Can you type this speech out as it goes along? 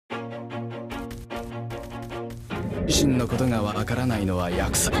自身のことがわからないのは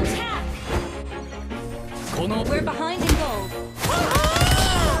約束。この We're behind in gold.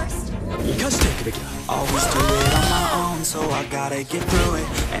 生かしていくべきだ。 Always do it on my own, so I gotta get through it.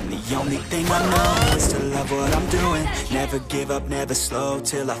 And the only thing I know is to love what I'm doing. Never give up, never slow,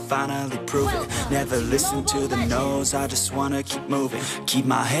 till I finally prove it. Never listen to the no's, I just wanna keep moving. Keep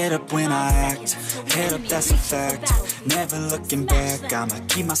my head up when I act, head up, that's a fact. Never looking back, I'ma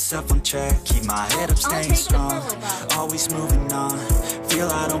keep myself on track. Keep my head up, staying strong, always moving on. Feel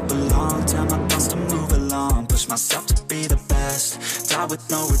I don't belong, tell my thoughts to move along. Push myself to be the best, die with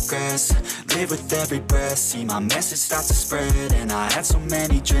no regrets. Live with every breath, see my message start to spread. And I had so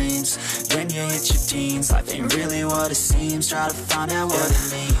many dreams, then you hit your teens. Life ain't really what it seems, try to find out what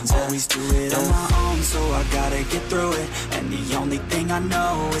it means. Always do it on my own, so I gotta get through it. And the only thing I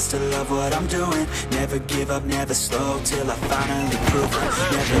know is to love what I'm doing. Never give up, never slow, till I finally prove it.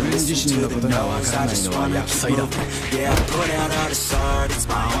 Never listen to the no's, I just wanna keep moving. Yeah, I put out all this art, it's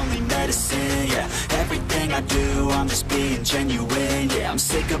my only medicine. Yeah, everything I do, I'm just being genuine. Yeah, I'm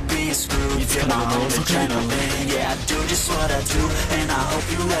sick of being screwed, feel my own adrenaline. Yeah, I do just what I do, and I hope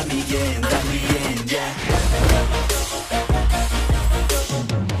you let me in, yeah.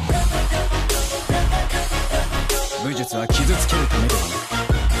 武術は傷つけるためではない。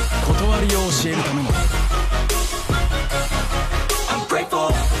断りを教えるための。 I'm grateful,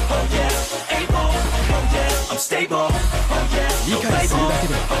 oh yeah, able, oh yeah, I'm stable, oh yeah, no label,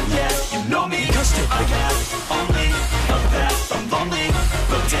 oh yeah, you know me, I have only a path, I'm lonely,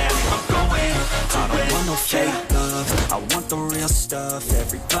 but damn, I'm going to win. I don't want no fake love, I want the real stuff.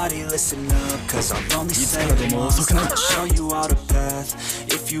 Everybody listen up, cause I'm only saying once. I'm gonna show you all the path,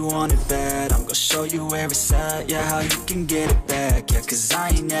 if you want it bad. I'm gonna show you where it's at, yeah, how you can get it back. Yeah, cause I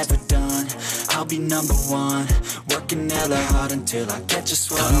ain't never done, I'll be number one. Working hella hard until I get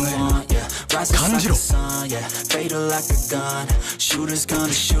just what I want, yeah. Rising like the sun, yeah, fatal like a gun. Shooters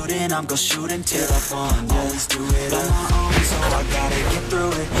gonna shoot and I'm gonna shoot until I won, yeah. Always do it on my own, so I gotta get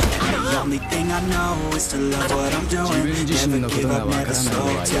through it. And the only thing I know is to love what I'm doing. Never give up, never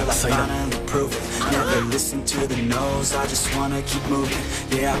slow, till I finally prove it. Never listen to the no's, I just wanna keep moving.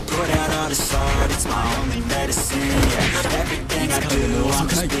 Yeah, I put out all this art, it's my only medicine. Yeah, everything I do, I'm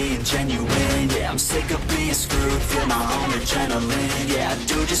just being genuine. Yeah, I'm sick of being screwed, feel my own adrenaline. Yeah, I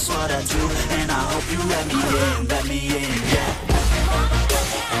do just what I do, and I hope you let me in, yeah.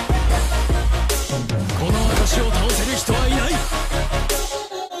 この私を倒せる人はいない。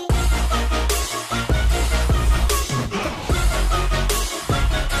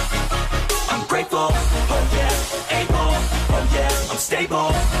 I'm grateful, oh yeah, able, oh yeah, I'm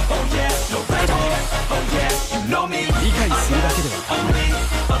stable, oh yeah, no label, oh yeah, you know me, I have only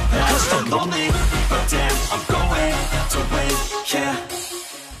a path, I'm lonely, but damn, I'm going to win, yeah.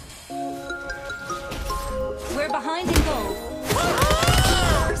 We're behind in gold.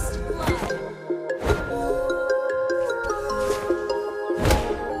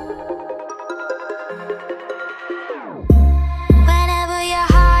 Whenever your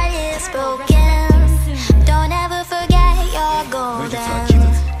heart is broken, don't ever forget you're golden.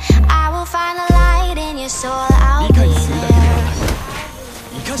 I will find a light in your soul, I'll be there.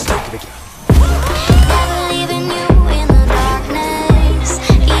 Never leaving you in the darkness,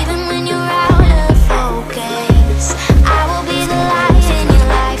 even when you're out of focus. I will be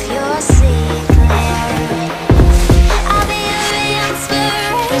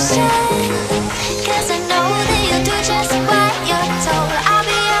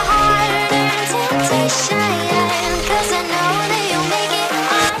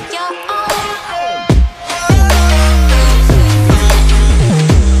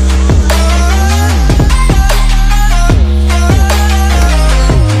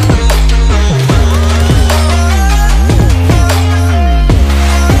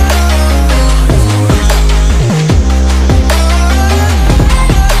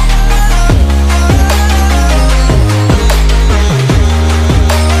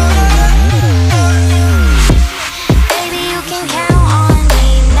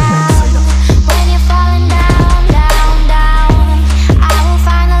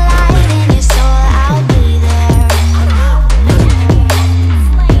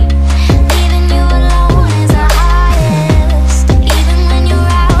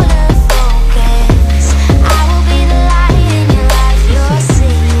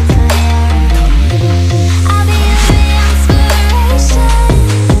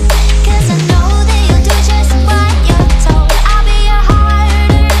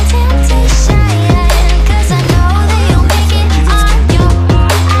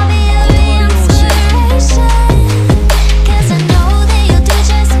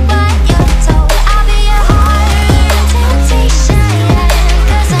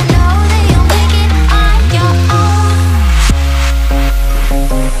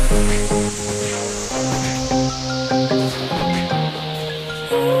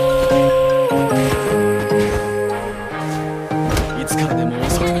いつからでも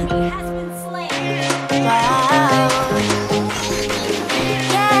遅くない。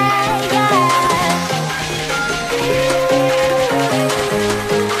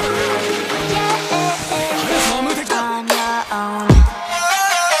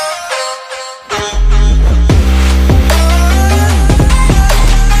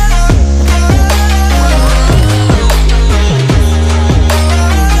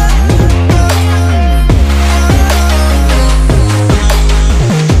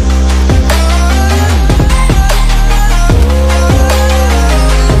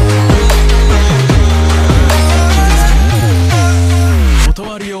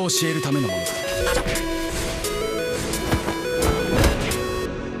 教えるためのものだ。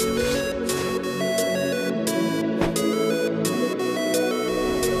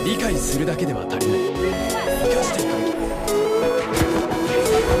理解するだけでは足りない。生かしていくべき。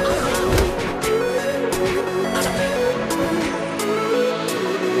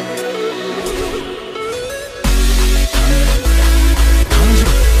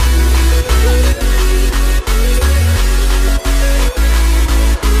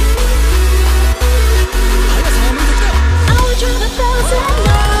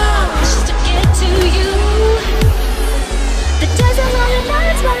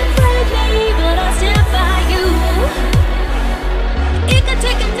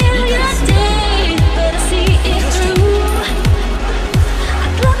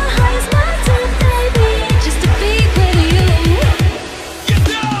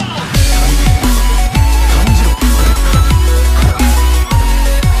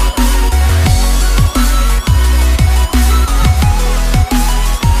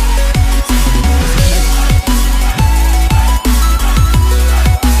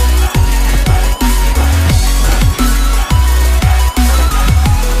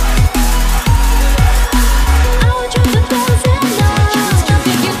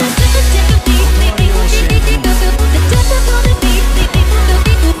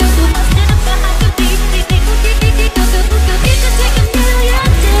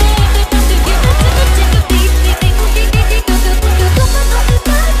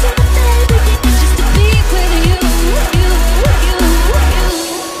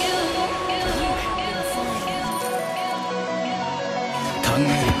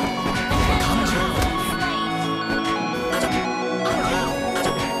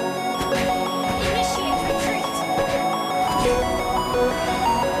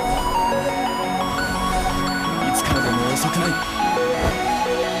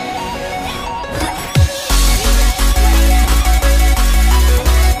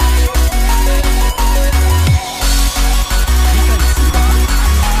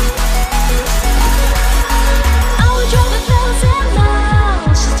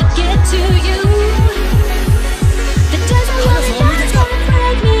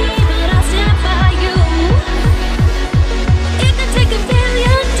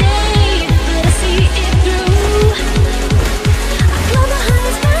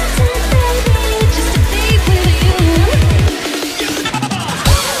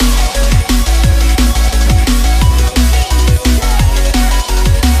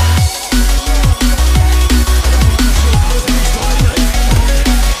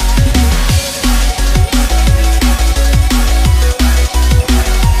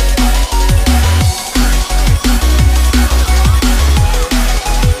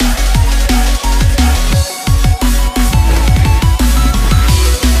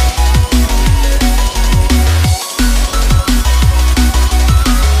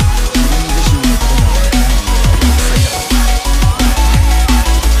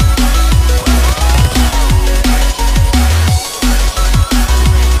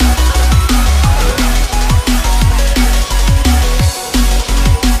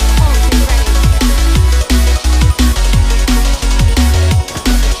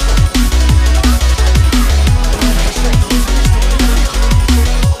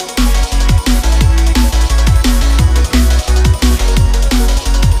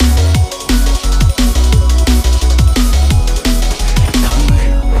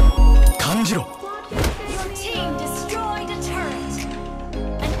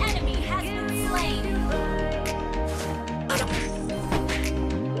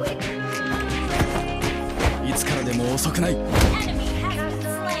遅くない。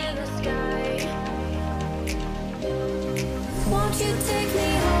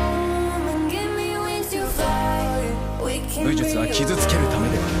武術は傷つけるため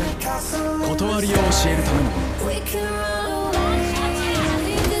ではない、断りを教えるためのもの。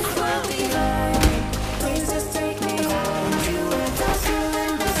Please just take me home to a castle.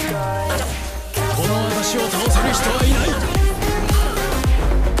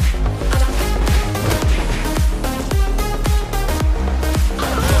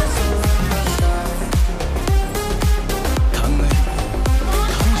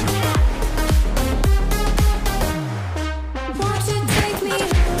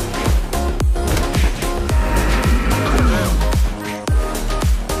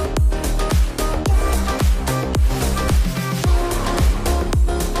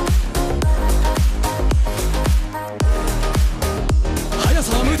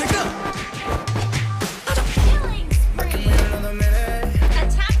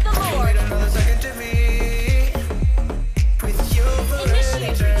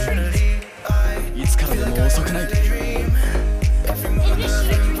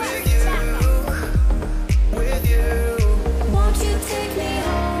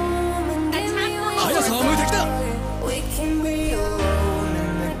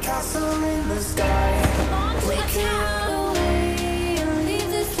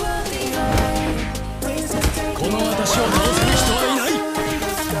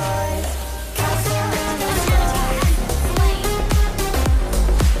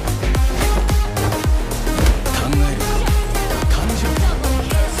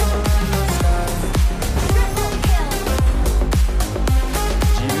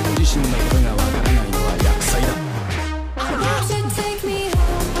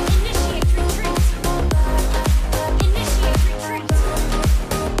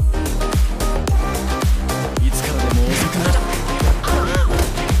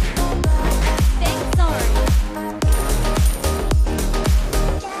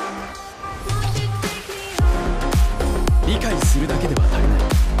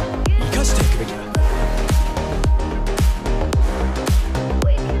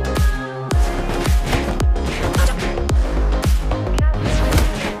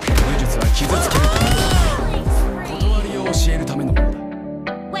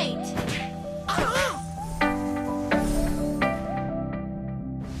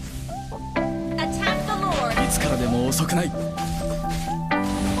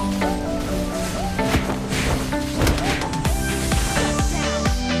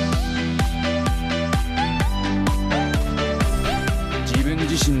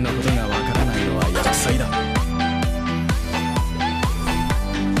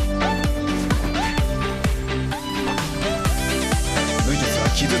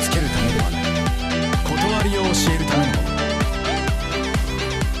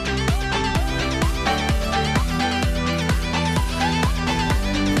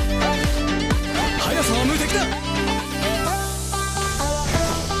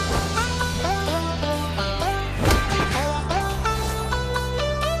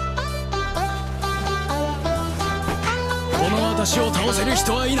 倒せる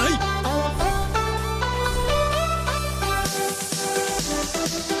人はいない。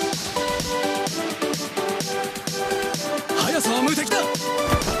速さは無敵だ。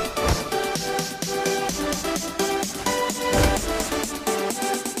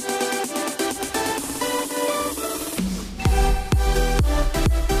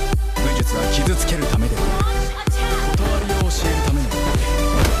武術は傷つけるためではない、断りを教えるためのもの。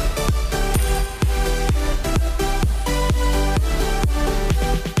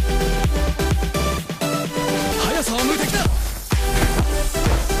速さは無敵だ。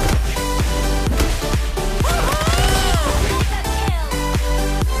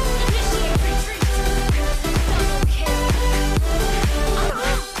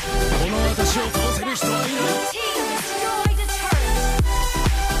この私を倒せる人はいない。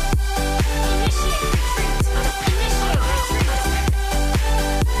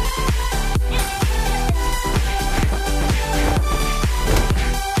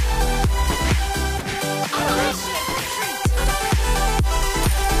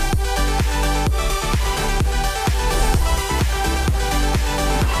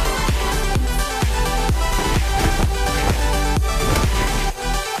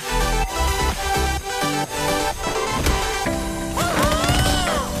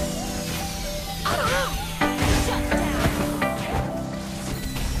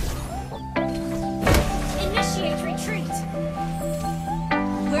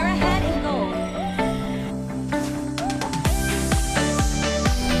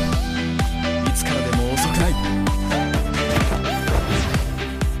いつからでも遅くない。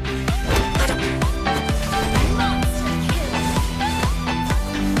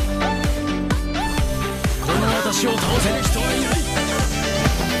この私を倒せる人はいない。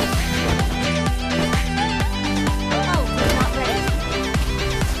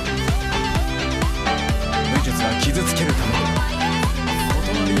武術は傷つけるためではない、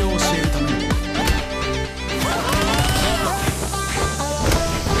断りを教えるために。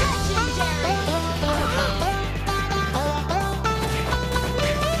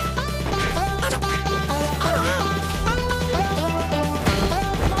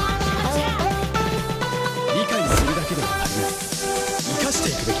理解するだけでは足りない。生かして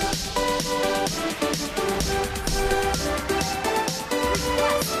いくべきだ。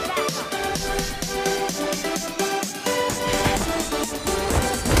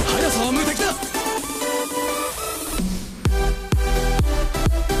速さは無敵だ。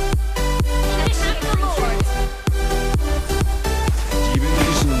自分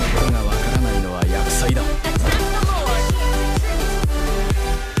自身のことがわからないのは厄災だ。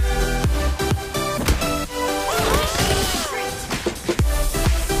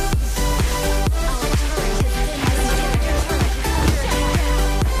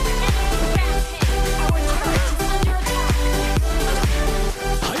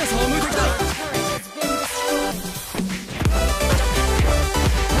速さは無敵だ。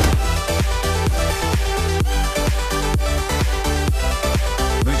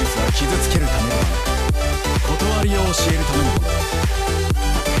武術は傷つけるためではない、断りを教えるためのもの。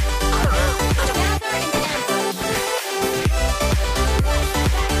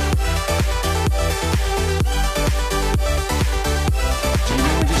自分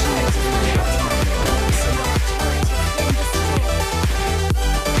自身のことがわからないのは厄災だ。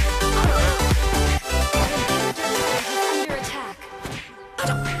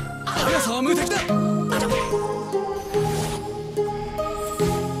速さは無敵だ。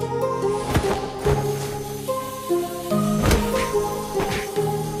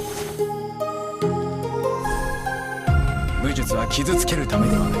武術は傷つけるため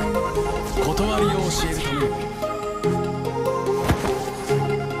ではなく、断りを教えるためのもの。